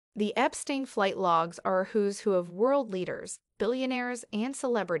The Epstein flight logs are a who's who of world leaders, billionaires, and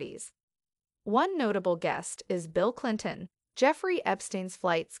celebrities. One notable guest is Bill Clinton. Jeffrey Epstein's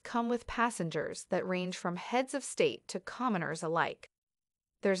flights come with passengers that range from heads of state to commoners alike.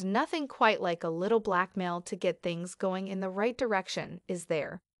 There's nothing quite like a little blackmail to get things going in the right direction, is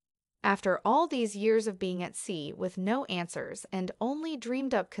there? After all these years of being at sea with no answers and only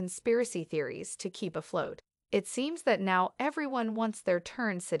dreamed up conspiracy theories to keep afloat, it seems that now everyone wants their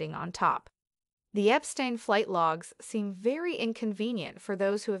turn sitting on top. The Epstein flight logs seem very inconvenient for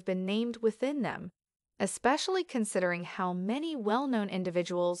those who have been named within them, especially considering how many well-known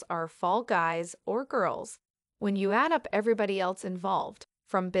individuals are fall guys or girls when you add up everybody else involved,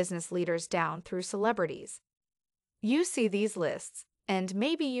 from business leaders down through celebrities. You see these lists, and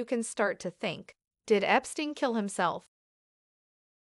maybe you can start to think, did Epstein kill himself